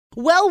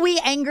Well, we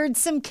angered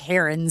some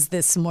Karens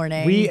this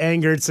morning. We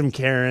angered some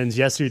Karens.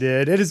 Yes, we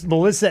did. It is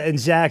Melissa and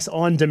Jax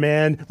on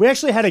demand. We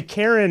actually had a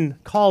Karen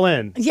call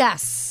in.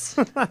 Yes.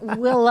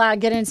 We'll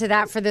get into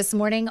that for this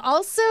morning.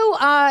 Also,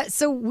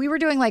 so we were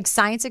doing like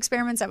science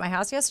experiments at my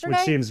house yesterday.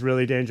 Which seems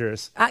really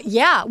dangerous.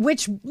 Yeah,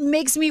 which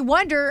makes me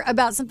wonder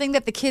about something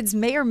that the kids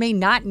may or may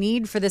not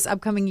need for this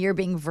upcoming year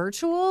being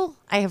virtual.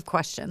 I have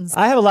questions.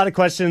 I have a lot of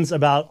questions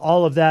about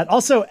all of that.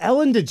 Also,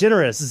 Ellen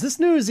DeGeneres, is this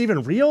news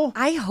even real?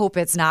 I hope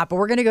it's not, but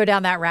we're going to go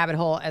down that rabbit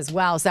hole as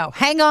well. So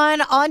hang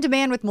on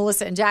demand with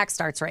Melissa and Jack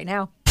starts right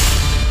now.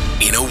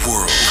 In a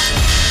world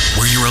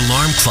where your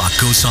alarm clock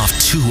goes off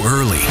too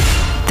early,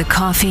 the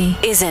coffee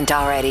isn't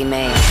already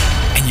made,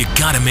 and you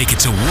gotta make it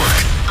to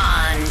work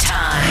on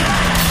time.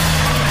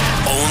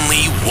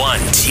 Only one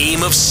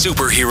team of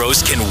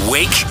superheroes can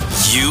wake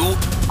you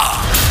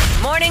up.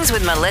 Mornings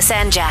with Melissa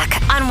and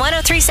Jack on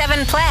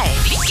 103.7 Play.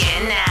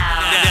 Begin now.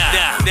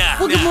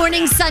 Well, good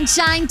morning,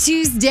 Sunshine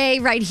Tuesday,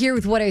 right here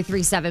with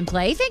 103.7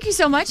 Play. Thank you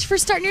so much for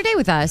starting your day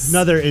with us.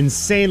 Another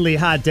insanely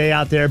hot day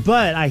out there,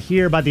 but I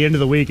hear by the end of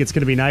the week it's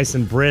going to be nice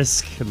and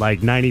brisk,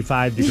 like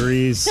 95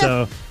 degrees.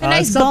 So a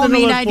nice something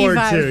balmy to look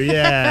 95. forward to.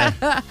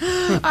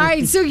 Yeah. All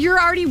right, so you're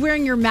already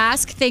wearing your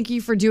mask. Thank you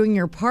for doing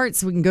your part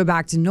so we can go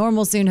back to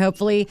normal soon,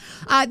 hopefully.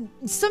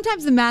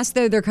 Sometimes the masks,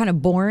 though, they're kind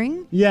of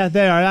boring. Yeah,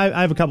 they are.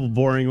 I have a couple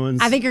boring ones.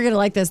 I think you're going to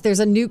like this.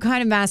 There's a new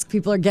kind of mask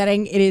people are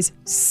getting. It is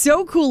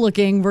so cool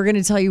looking. We're going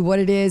to tell you what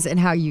it is and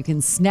how you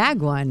can snag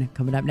one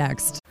coming up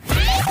next.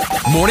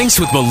 Mornings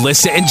with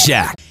Melissa and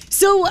Jack.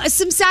 So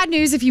some sad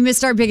news if you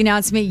missed our big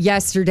announcement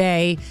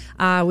yesterday.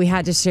 We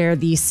had to share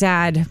the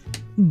sad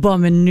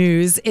bumming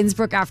news.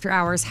 Innsbrook After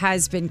Hours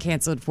has been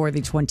canceled for the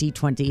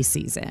 2020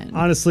 season.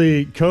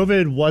 Honestly,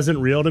 COVID wasn't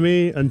real to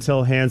me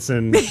until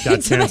Hanson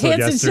got canceled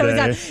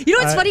yesterday. You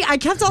know what's funny? I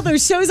kept all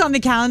those shows on the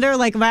calendar,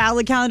 like my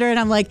Outlook calendar, and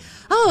I'm like,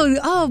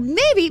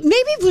 maybe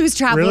Blues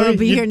Traveler will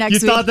be here next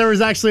week. You thought there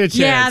was actually a chance?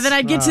 Yeah, then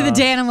I'd get to the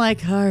day and I'm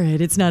like, all right,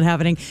 it's not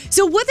happening.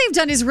 So what they've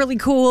done is really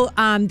cool.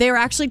 They're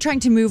actually trying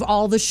to move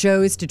all the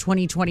shows to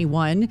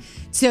 2021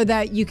 so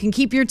that you can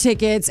keep your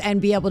tickets and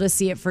be able to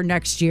see it for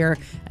next year,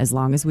 as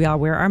long as we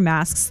all wear our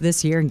masks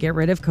this year and get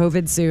rid of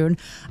COVID soon.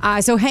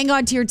 So hang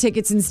on to your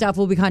tickets and stuff.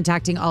 We'll be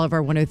contacting all of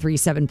our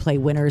 103.7 Play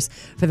winners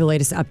for the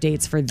latest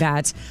updates for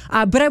that.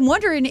 But I'm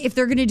wondering if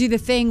they're going to do the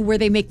thing where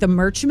they make the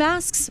merch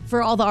masks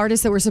for all the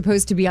artists that were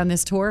supposed to be on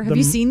this tour. Have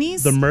you seen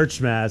these? The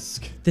merch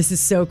mask. This is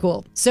so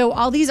cool. So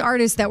all these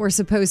artists that were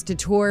supposed to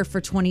tour for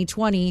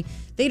 2020,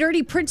 they'd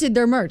already printed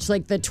their merch,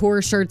 like the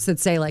tour shirts that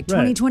say like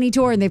 2020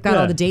 tour, and they've got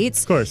all the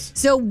dates. Of course.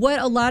 So what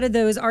a lot of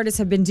those artists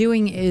have been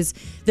doing is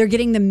they're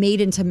getting them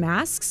made into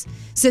masks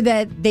so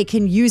that they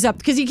can use up,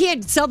 because you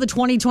can't sell the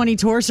 2020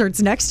 tour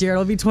shirts next year.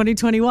 It'll be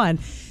 2021.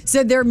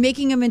 So they're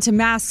making them into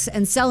masks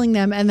and selling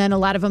them, and then a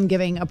lot of them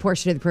giving a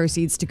portion of the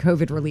proceeds to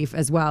COVID relief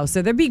as well.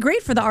 So that'd be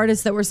great for the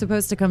artists that were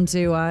supposed to come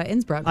to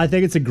Innsbruck. I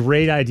think it's a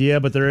great idea,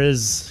 but there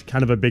is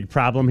kind of a big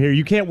problem here.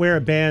 You can't wear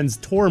a band's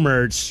tour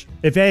merch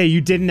if A, you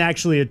didn't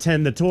actually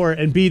attend the tour,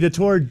 and B, the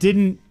tour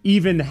didn't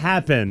even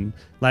happen.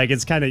 Like,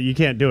 it's kind of, you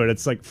can't do it.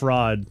 It's like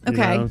fraud.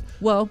 Okay. You know?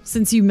 Well,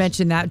 since you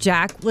mentioned that,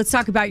 Jack, let's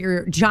talk about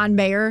your John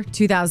Mayer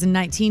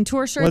 2019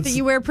 tour shirt that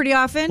you wear pretty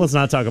often. Let's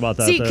not talk about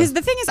that. See, because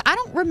the thing is, I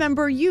don't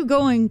remember you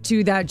going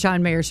to that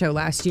John Mayer show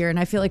last year, and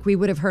I feel like we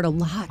would have heard a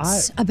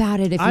lot about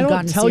it if you'd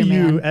gotten to see a man.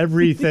 I don't tell you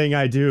everything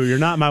I do. You're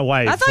not my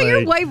wife. I thought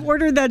your wife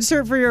ordered that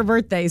shirt for your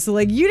birthday, so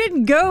like you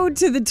didn't go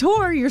to the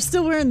tour. You're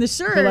still wearing the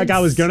shirt. Like I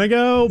was gonna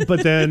go,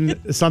 but then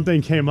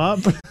something came up.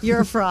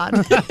 You're a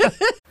fraud.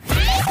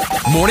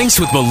 Mornings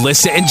with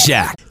Melissa and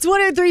Jack. It's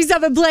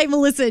 103.7 Play,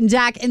 Melissa and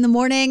Jack in the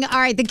morning. All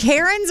right, the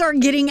Karens are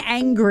getting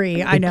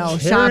angry. I know,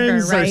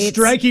 Karens shocker, right? Are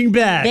striking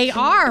back. They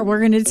are. We're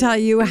going to tell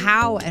you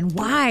how and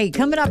why.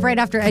 Coming up right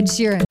after Ed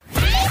Sheeran.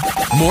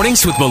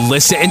 Mornings with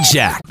Melissa and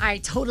Jack. All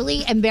right,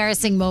 totally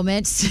embarrassing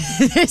moment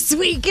this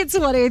week. It's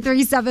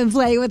 103.7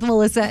 Play with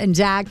Melissa and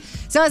Jack.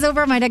 So I was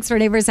over at my next door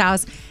neighbor's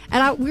house,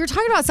 and we were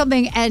talking about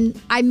something,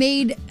 and I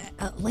made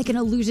like an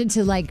allusion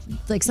to like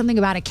something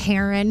about a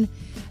Karen.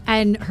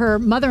 And her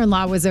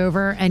mother-in-law was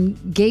over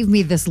and gave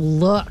me this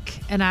look.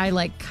 And I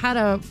like kind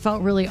of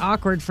felt really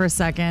awkward for a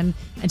second.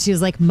 And she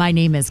was like, "My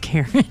name is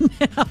Karen."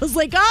 And I was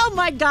like, "Oh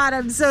my God,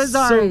 I'm so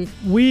sorry."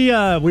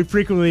 So we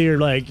frequently are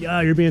like, "Oh,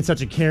 you're being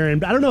such a Karen."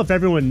 But I don't know if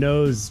everyone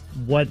knows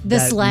what the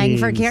slang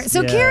means. for Karen.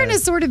 So Karen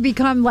has sort of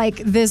become like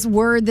this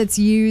word that's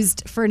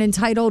used for an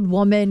entitled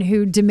woman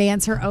who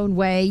demands her own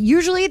way,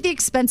 usually at the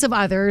expense of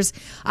others.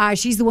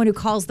 She's the one who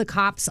calls the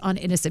cops on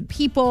innocent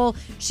people.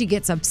 She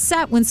gets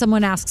upset when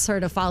someone asks her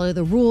to follow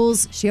the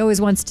rules. She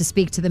always wants to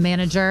speak to the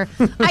manager.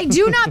 I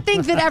do not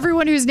think that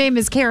everyone whose name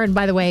is Karen,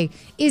 by the way,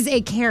 is a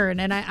Karen.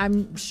 And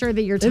I'm sure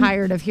that you're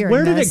tired of hearing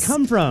Where did this. it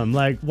come from?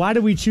 Like, why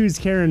do we choose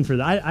Karen for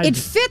that? It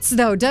fits,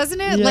 though,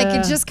 doesn't it? Yeah. Like,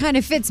 it just kind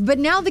of fits. But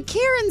now the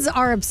Karens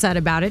are upset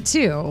about it,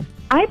 too.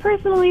 I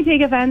personally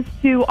take offense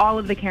to all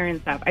of the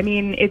Karen stuff. I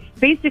mean, it's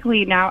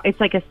basically now, it's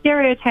like a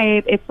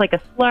stereotype. It's like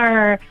a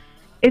slur.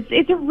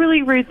 It's a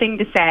really rude thing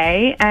to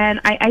say,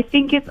 and I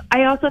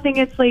also think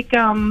it's like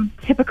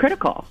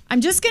hypocritical. I'm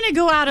just going to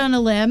go out on a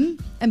limb,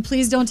 and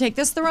please don't take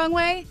this the wrong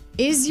way.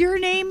 Is your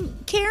name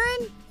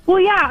Karen? Well,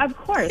 yeah, of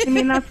course. I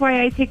mean, that's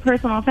why I take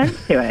personal offense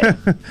to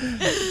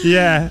it.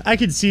 Yeah, I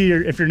could see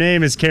if your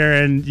name is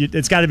Karen,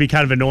 it's got to be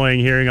kind of annoying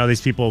hearing all these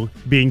people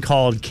being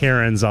called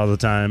Karens all the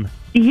time.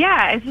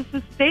 Yeah, it's just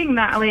this thing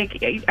that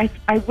like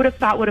I would have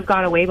thought would have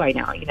gone away by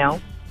now, you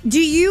know? Do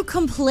you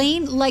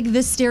complain like the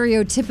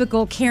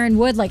stereotypical Karen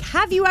would? Like,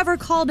 have you ever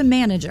called a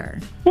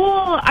manager?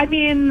 Well, I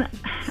mean,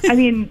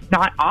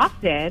 not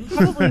often.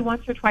 Probably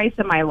once or twice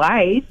in my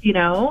life, you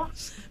know?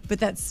 But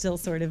that's still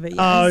sort of a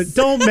yes.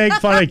 Don't make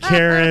fun of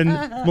Karen.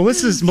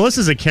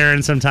 Melissa's a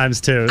Karen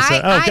sometimes too.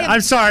 So, I'm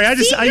sorry. I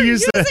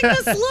used using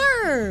a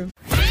slur.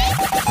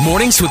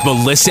 Mornings with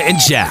Melissa and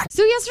Jack.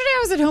 So yesterday I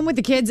was at home with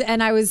the kids,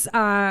 and I was,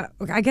 I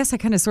guess I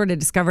kind of sort of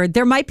discovered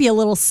there might be a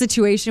little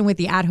situation with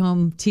the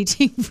at-home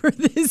teaching for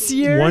this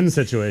year. One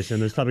situation.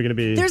 There's probably going to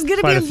be There's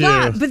going to be a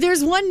lot, but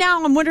there's one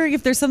now. I'm wondering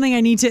if there's something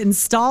I need to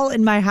install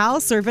in my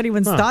house, or if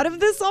anyone's thought of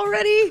this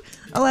already.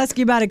 I'll ask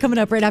you about it coming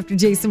up right after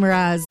Jason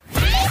Mraz.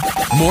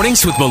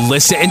 Mornings with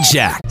Melissa and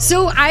Jack.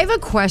 So I have a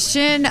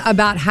question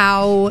about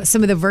how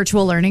some of the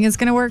virtual learning is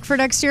going to work for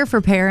next year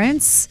for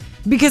parents,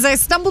 because I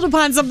stumbled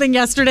upon something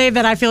yesterday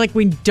that I feel like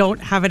we don't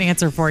have an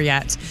answer for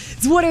yet.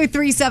 It's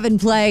 103.7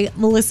 Play.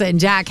 Melissa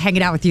and Jack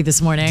hanging out with you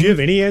this morning. Do you have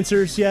any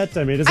answers yet?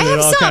 I mean, isn't I it have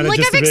all some. kind of Like,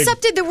 just I've a big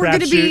accepted that we're going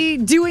to be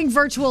crapshoot? doing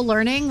virtual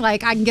learning.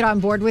 Like, I can get on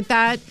board with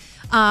that.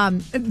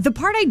 The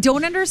part I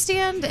don't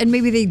understand, and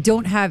maybe they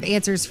don't have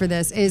answers for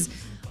this, is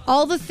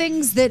all the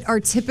things that are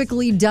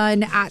typically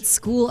done at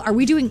school. Are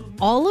we doing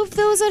all of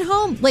those at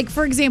home? Like,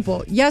 for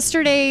example,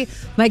 yesterday,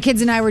 my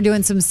kids and I were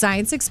doing some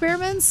science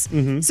experiments.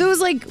 Mm-hmm. So it was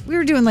like, we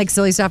were doing like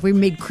silly stuff. We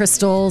made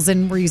crystals,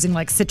 and we're using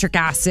like citric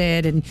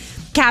acid and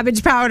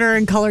cabbage powder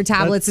and color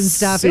tablets and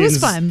stuff. It was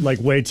Seems fun. like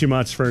way too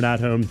much for an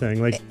at-home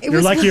thing. Like, It you're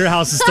was lucky your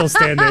house is still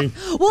standing.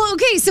 Well,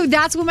 okay, so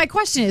that's what my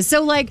question is.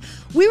 So, like,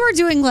 we were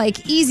doing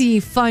like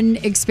easy, fun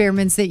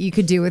experiments that you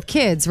could do with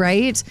kids,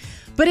 right?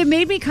 But it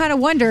made me kind of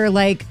wonder,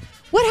 like,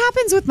 what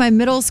happens with my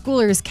middle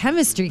schooler's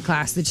chemistry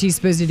class that she's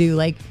supposed to do?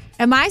 Like,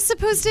 am I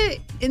supposed to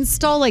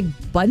install like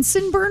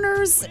Bunsen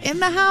burners in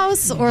the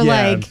house? Or do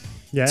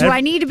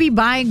I need to be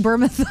buying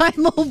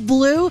bromothymol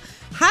blue?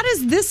 How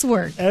does this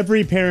work?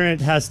 Every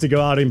parent has to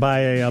go out and buy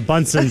a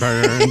Bunsen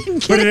burner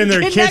and put it in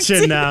their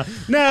kitchen now.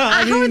 No,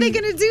 how are they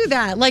going to do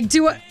that? Like,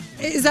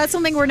 is that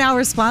something we're now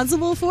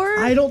responsible for?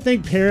 I don't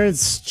think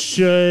parents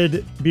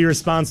should be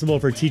responsible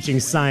for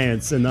teaching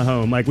science in the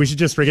home. Like, we should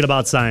just forget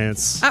about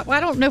science. I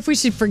don't know if we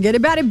should forget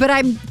about it, but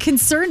I'm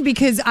concerned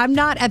because I'm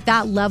not at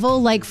that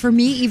level. Like, for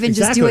me, even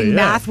just doing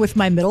math with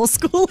my middle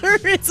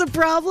schooler, it's a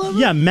problem.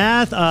 Yeah,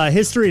 math,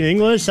 history, and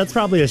English, that's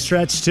probably a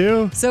stretch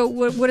too. So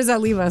what does that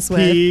leave us with?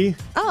 PE.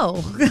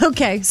 Oh,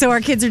 okay. So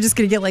our kids are just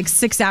going to get like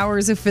 6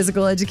 hours of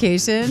physical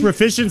education?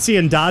 Proficiency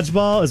in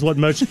dodgeball is what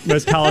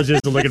most colleges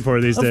are looking for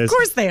these days. Of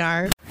course they are.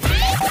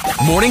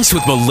 Mornings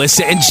with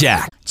Melissa and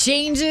Jack.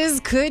 Changes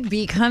could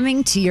be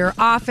coming to your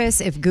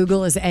office if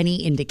Google is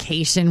any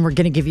indication. We're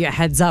going to give you a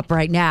heads up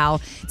right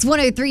now. It's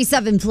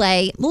 103.7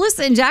 Play.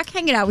 Melissa and Jack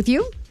hanging out with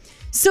you.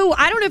 So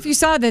I don't know if you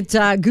saw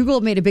that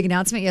Google made a big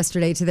announcement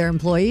yesterday to their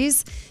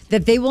employees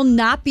that they will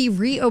not be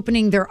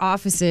reopening their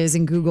offices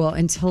in Google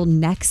until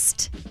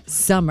next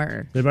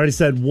summer. They've already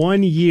said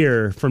 1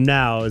 year from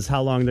now is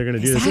how long they're going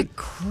to do this. Is that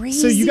crazy?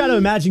 So you got to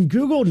imagine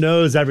Google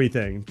knows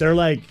everything. They're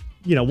like,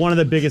 one of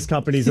the biggest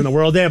companies in the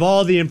world. They have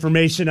all the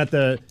information at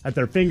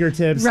their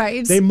fingertips.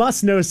 Right. They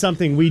must know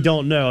something we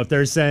don't know if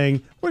they're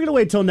saying, we're going to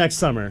wait till next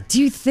summer.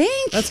 Do you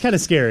think? That's kind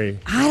of scary.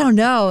 I don't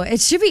know.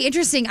 It should be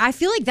interesting. I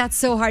feel like that's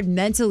so hard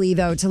mentally,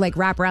 though, to like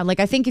wrap around. Like,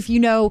 I think if you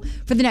know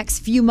for the next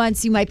few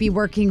months you might be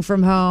working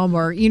from home,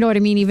 or you know what I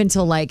mean, even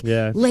till like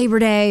Labor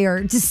Day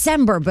or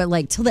December, but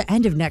like till the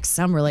end of next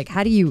summer, like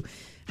how do you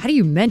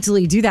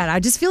mentally do that? I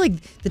just feel like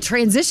the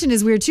transition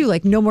is weird too.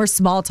 Like no more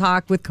small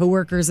talk with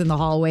coworkers in the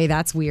hallway.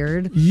 That's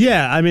weird.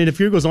 Yeah, I mean, if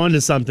Google's onto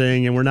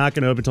something and we're not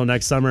going to open until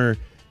next summer,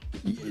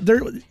 you're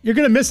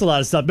going to miss a lot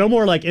of stuff. No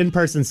more like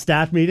in-person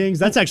staff meetings.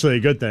 That's actually a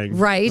good thing.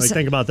 Right. Like,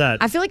 think about that.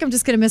 I feel like I'm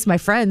just going to miss my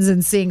friends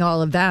and seeing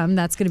all of them.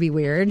 That's going to be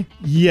weird.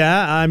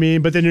 Yeah, I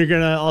mean, but then you're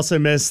going to also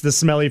miss the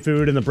smelly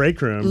food in the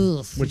break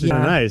room, which is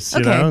nice,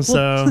 you know? Well,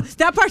 so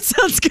that part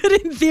sounds good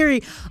in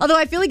theory. Although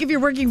I feel like if you're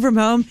working from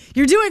home,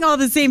 you're doing all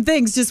the same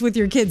things just with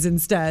your kids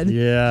instead.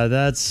 Yeah,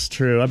 that's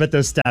true. I bet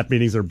those staff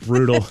meetings are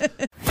brutal.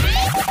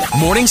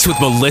 Mornings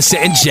with Melissa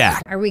and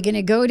Jack. Are we going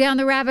to go down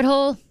the rabbit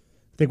hole?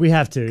 I think we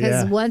have to,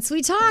 Because once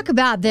we talk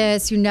about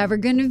this, you're never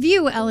going to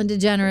view Ellen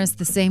DeGeneres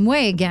the same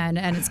way again,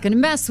 and it's going to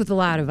mess with a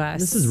lot of us.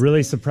 This is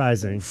really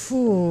surprising.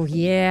 Ooh,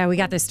 yeah, we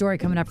got this story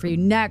coming up for you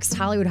next.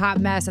 Hollywood hot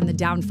mess and the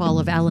downfall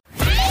of Ellen.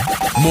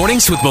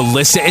 Mornings with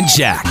Melissa and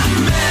Jack.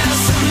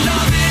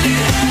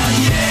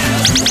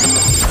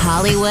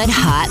 Hollywood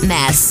hot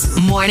mess.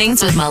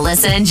 Mornings with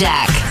Melissa and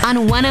Jack on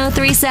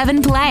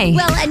 103.7 Play.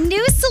 Well, a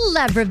new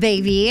celebrity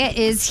baby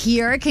is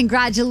here.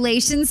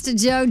 Congratulations to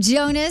Joe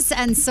Jonas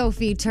and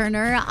Sophie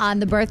Turner on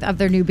the birth of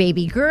their new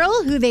baby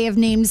girl, who they have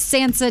named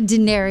Sansa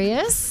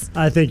Daenerys.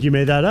 I think you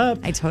made that up.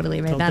 I totally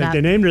made Don't that think up.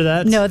 they named her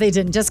that. No, they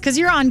didn't. Just because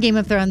you're on Game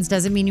of Thrones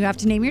doesn't mean you have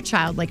to name your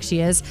child like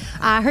she is.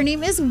 Her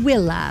name is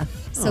Willa.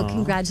 So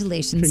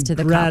congratulations to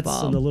the Congrats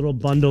couple. on the little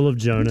bundle of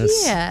Jonas.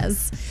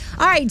 Yes.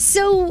 All right.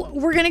 So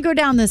we're going to go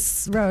down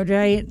this road,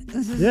 right?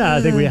 Yeah,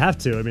 I think we have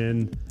to. I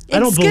mean, I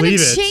don't It's believe going it.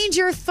 to change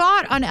your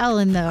thought on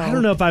Ellen, though. I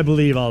don't know if I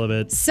believe all of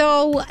it.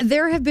 So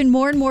there have been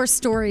more and more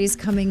stories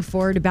coming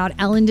forward about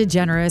Ellen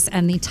DeGeneres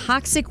and the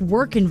toxic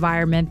work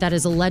environment that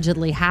is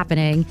allegedly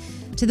happening,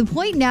 to the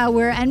point now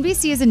where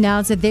NBC has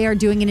announced that they are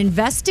doing an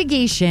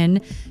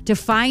investigation to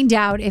find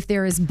out if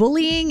there is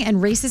bullying and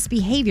racist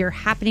behavior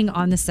happening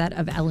on the set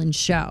of Ellen's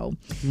show.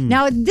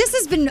 Now, this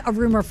has been a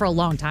rumor for a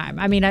long time.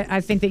 I mean, I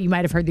think that you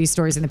might have heard these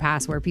stories in the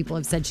past where people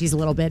have said she's a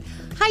little bit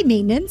high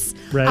maintenance.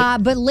 Right.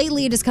 But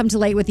lately it has come to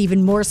light with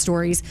even more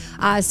stories.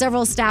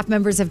 Several staff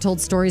members have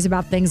told stories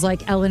about things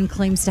like Ellen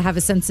claims to have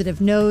a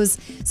sensitive nose,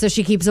 so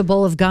she keeps a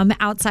bowl of gum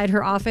outside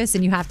her office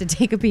and you have to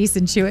take a piece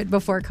and chew it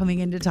before coming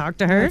in to talk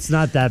to her. It's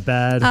not that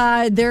bad.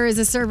 There is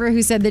a server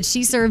who said that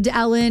she served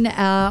Ellen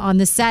on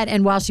the set,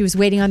 and while she was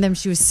waiting on them,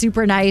 she was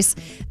super nice,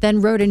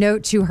 then wrote a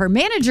note to her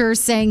manager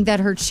saying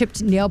that her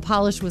chipped nail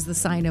polish was the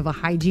sign of a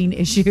hygiene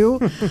issue.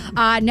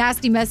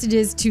 Nasty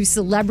messages to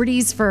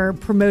celebrities for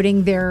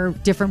promoting their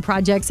different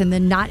projects and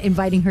then not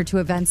inviting her to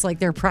events like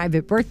their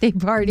private birthday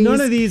parties. None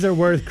of these are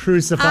worth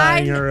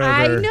crucifying her over.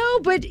 I know,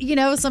 but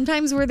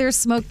sometimes where there's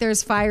smoke,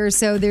 there's fire.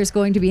 So there's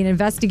going to be an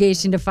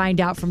investigation to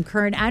find out from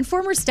current and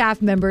former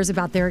staff members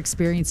about their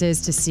experiences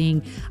to seeing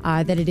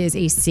that it is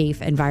a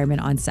safe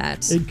environment on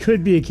set. It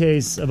could be a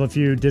case of a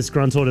few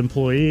disgruntled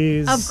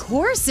employees. Of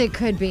course it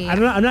could be. I'm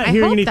not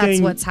hearing hope anything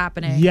that's what's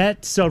happening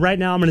yet. So right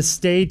now I'm going to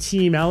stay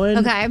Team Ellen.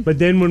 Okay. But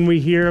then when we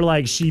hear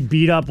like she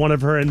beat up one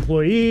of her Oh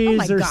employees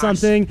my or gosh.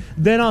 something,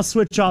 then I'll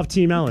switch off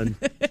Team Ellen.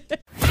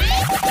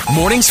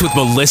 Mornings with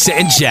Melissa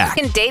and Jack.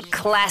 Second date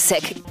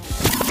classic.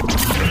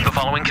 The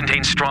following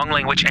contains strong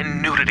language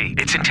and nudity.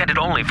 It's intended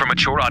only for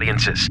mature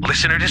audiences.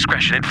 Listener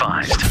discretion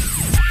advised.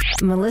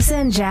 Melissa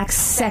and Jack's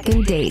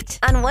second date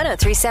on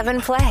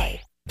 103.7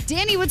 Play.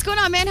 Danny, what's going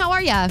on, man? How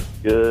are ya?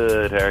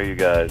 Good. How are you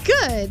guys?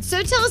 Good.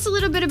 So tell us a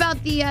little bit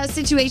about the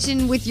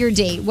situation with your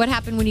date. What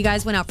happened when you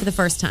guys went out for the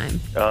first time?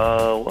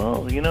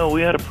 Well,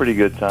 we had a pretty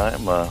good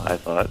time, I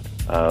thought.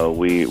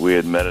 We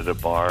had met at a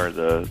bar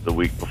the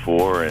week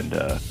before, and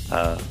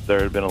there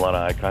had been a lot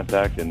of eye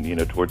contact.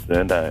 And, towards the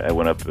end, I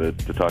went up to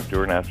talk to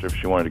her and asked her if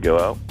she wanted to go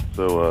out.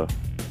 So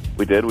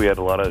we did. We had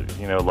a lot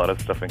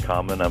of stuff in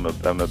common. I'm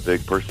a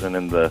big person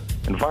in the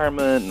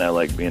environment, and I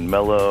like being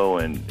mellow,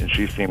 and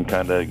she seemed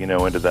kind of,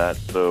 into that.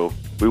 So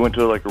we went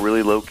to like a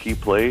really low-key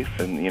place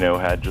and,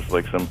 had just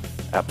like some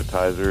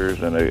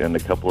appetizers and a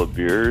couple of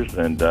beers.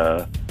 And,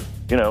 a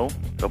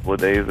couple of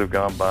days have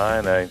gone by,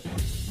 and I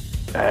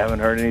haven't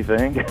heard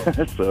anything.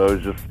 So I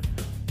was just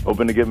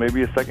hoping to get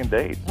maybe a second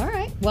date. All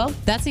right. Well,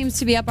 that seems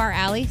to be up our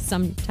alley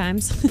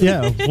sometimes.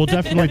 Yeah, we'll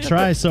definitely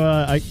try. So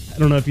I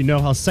don't know if you know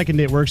how second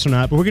date works or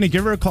not, but we're going to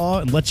give her a call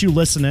and let you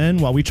listen in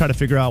while we try to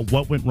figure out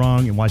what went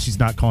wrong and why she's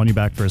not calling you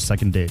back for a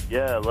second date.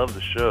 Yeah, I love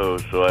the show,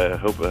 so I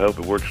hope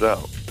it works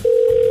out.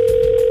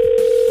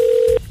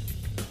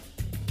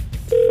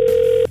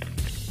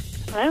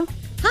 Hello,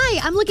 Hi,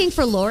 I'm looking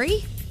for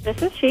Lori.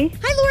 this is she.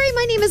 Hi, Lori.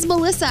 My name is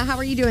Melissa. How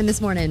are you doing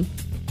this morning?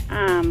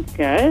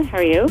 Good. How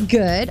are you?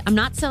 Good. I'm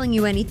not selling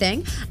you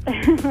anything.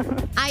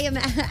 I am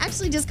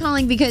actually just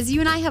calling because you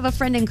and I have a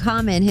friend in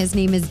common. His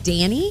name is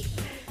Danny.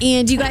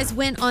 And you guys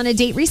went on a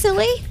date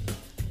recently?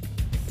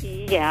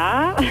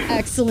 Yeah.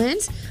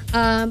 Excellent.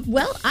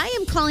 Well, I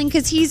am calling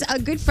because he's a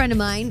good friend of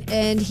mine,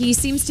 and he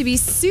seems to be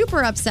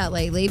super upset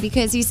lately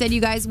because he said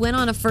you guys went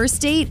on a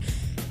first date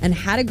and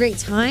had a great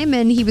time,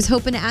 and he was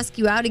hoping to ask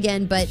you out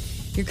again, but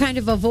you're kind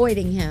of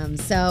avoiding him.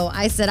 So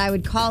I said I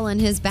would call on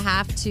his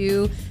behalf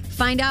to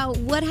find out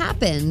what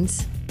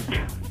happened.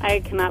 I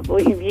cannot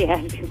believe he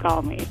had to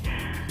call me.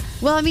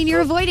 Well, I mean,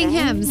 you're avoiding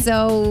him,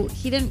 so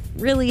he didn't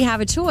really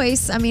have a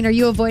choice. I mean, are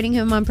you avoiding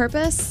him on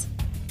purpose?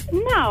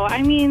 No,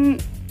 I mean,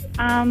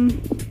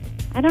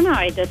 I don't know.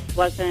 I just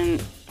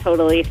wasn't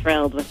totally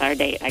thrilled with our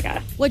date, I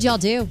guess. What'd y'all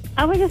do?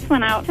 We just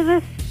went out to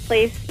this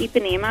place,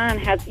 Ipanema, and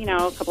had,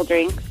 a couple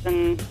drinks,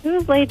 and it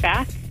was laid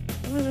back.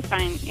 It was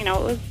fine.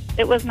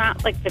 It was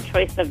not like the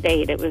choice of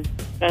date. It was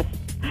just,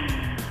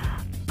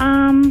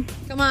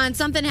 Come on,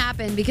 something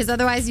happened because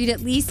otherwise you'd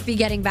at least be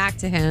getting back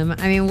to him.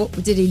 I mean,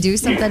 did he do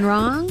something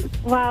wrong?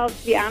 well,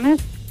 to be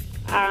honest,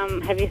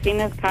 have you seen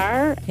his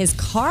car? His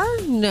car?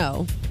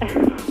 No.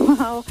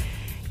 Well,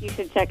 you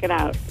should check it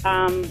out.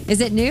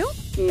 Is it new?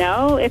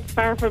 No, it's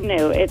far from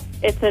new.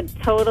 It's a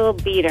total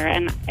beater,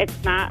 and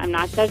it's not. I'm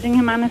not judging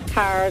him on his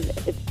car.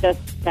 It's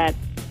just that,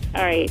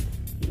 all right,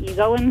 you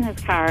go in his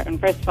car, and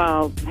first of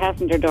all, the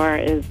passenger door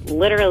is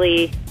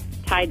literally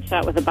tied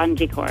shut with a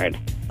bungee cord.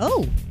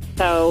 Oh.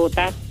 So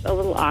that's a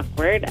little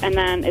awkward. And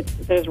then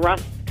there's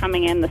rust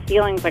coming in, the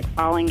ceiling's like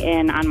falling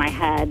in on my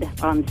head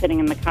while I'm sitting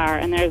in the car,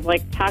 and there's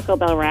like Taco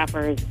Bell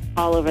wrappers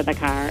all over the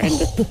car and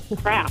just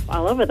crap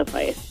all over the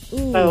place.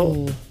 Ooh.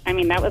 So, I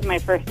mean, that was my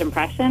first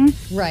impression.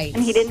 Right.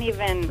 And he didn't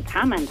even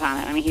comment on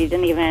it. I mean, he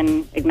didn't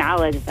even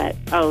acknowledge that,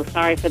 oh,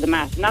 sorry for the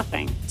mess,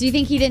 nothing. Do you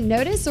think he didn't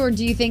notice, or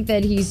do you think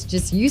that he's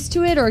just used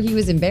to it, or he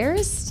was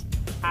embarrassed?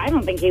 I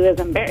don't think he was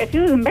embarrassed. If he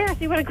was embarrassed,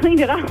 he would have cleaned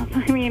it up.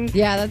 I mean,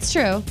 Yeah, that's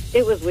true.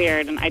 it was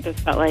weird, and I just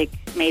felt like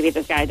maybe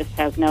this guy just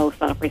has no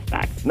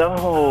self-respect.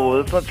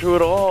 No, that's not true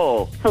at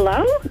all.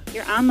 Hello?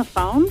 You're on the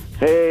phone?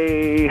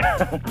 Hey.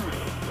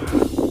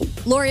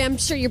 Lori, I'm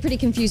sure you're pretty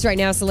confused right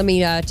now, so let me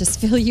just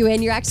fill you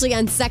in. You're actually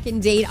on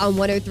second date on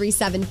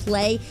 103.7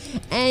 Play,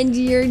 and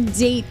your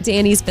date,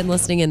 Danny's been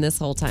listening in this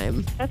whole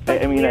time. That's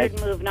like weird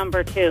move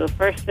number 2.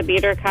 First the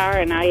beater car,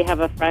 and now you have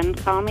a friend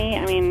call me.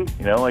 I mean,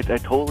 You know, I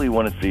totally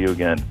want to see you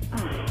again.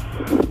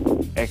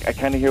 I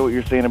kind of hear what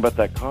you're saying about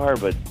that car,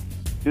 but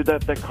dude,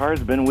 that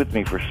car's been with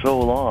me for so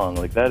long.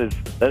 Like that is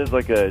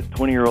like a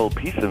 20-year-old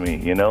piece of me,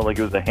 you know? Like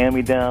it was a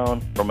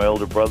hand-me-down from my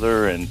older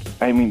brother, and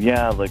I mean,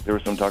 yeah, like there were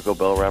some Taco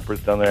Bell wrappers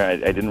down there.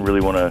 I didn't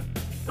really want to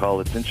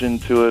call attention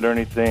to it or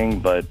anything,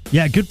 but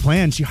Yeah, good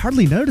plan. She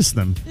hardly noticed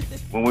them.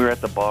 when we were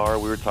at the bar,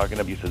 we were talking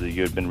about, you said that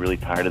you had been really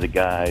tired of the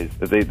guys,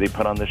 that they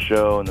put on the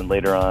show, and then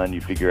later on you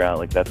figure out,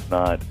 like, that's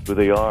not who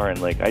they are,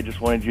 and, like, I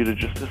just wanted you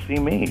to see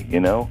me, you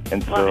know?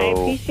 And well, I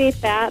so,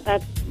 appreciate that.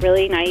 That's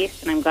really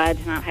nice, and I'm glad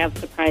to not have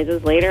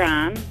surprises later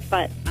on.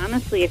 But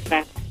honestly, if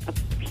that's a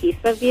piece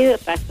of you,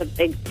 if that's a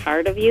big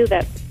part of you,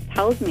 that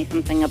tells me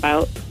something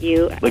about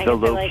you. like the I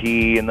guess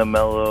low-key and the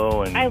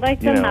mellow, and, I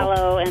like you the know.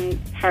 mellow and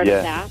part Yeah.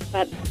 of that,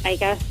 but I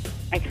guess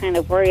I kind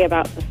of worry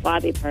about the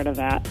slobby part of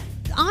that.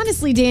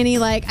 Honestly, Danny,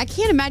 like, I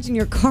can't imagine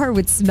your car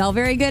would smell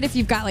very good if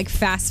you've got, like,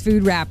 fast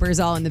food wrappers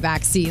all in the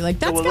back seat. Like,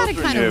 that's Well, got to those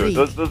were kind new.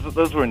 of reek.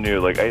 Those were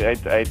new. Like, I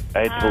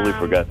totally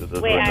forgot that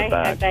those Wait, were in the I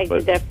back. beg to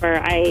but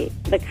differ.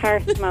 The car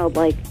smelled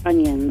like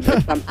onions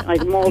or something,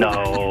 like mold.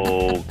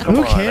 no, come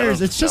Who on. I cares?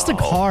 don't It's just a know.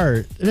 car.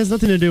 It has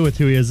nothing to do with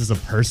who he is as a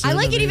person. I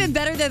like it mean, even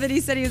better though that he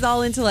said he was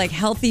all into, like,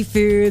 healthy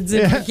foods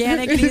and Yeah.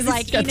 organic, and he's,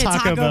 like, He's got eating a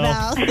Taco Taco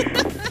Bell.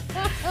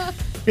 Bell.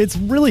 It's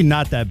really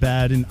not that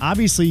bad, and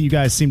obviously you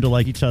guys seem to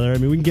like each other. I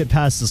mean, we can get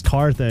past this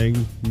car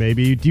thing,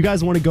 maybe. Do you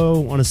guys want to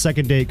go on a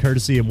second date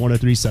courtesy of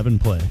 103.7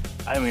 Play?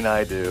 I mean,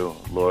 I do,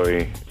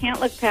 Lori. Can't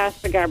look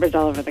past the garbage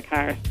all over the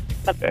car.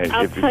 But Hey,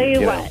 I'll if tell you you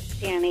know. what,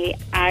 Danny,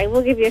 I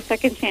will give you a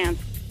second chance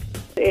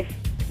if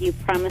you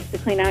promise to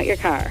clean out your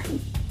car.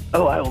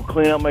 Oh, I will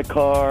clean out my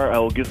car. I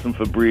will get some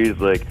Febreze,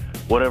 like,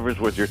 whatever's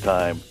worth your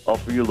time. All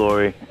for you,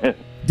 Lori.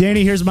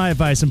 Danny, here's my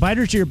advice. Invite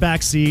her to your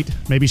back seat,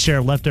 maybe share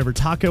a leftover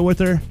taco with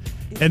her,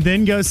 and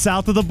then go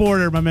south of the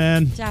border, my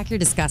man. Jack, you're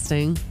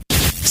disgusting.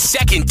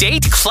 Second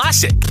date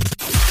classic.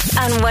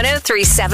 On 103.7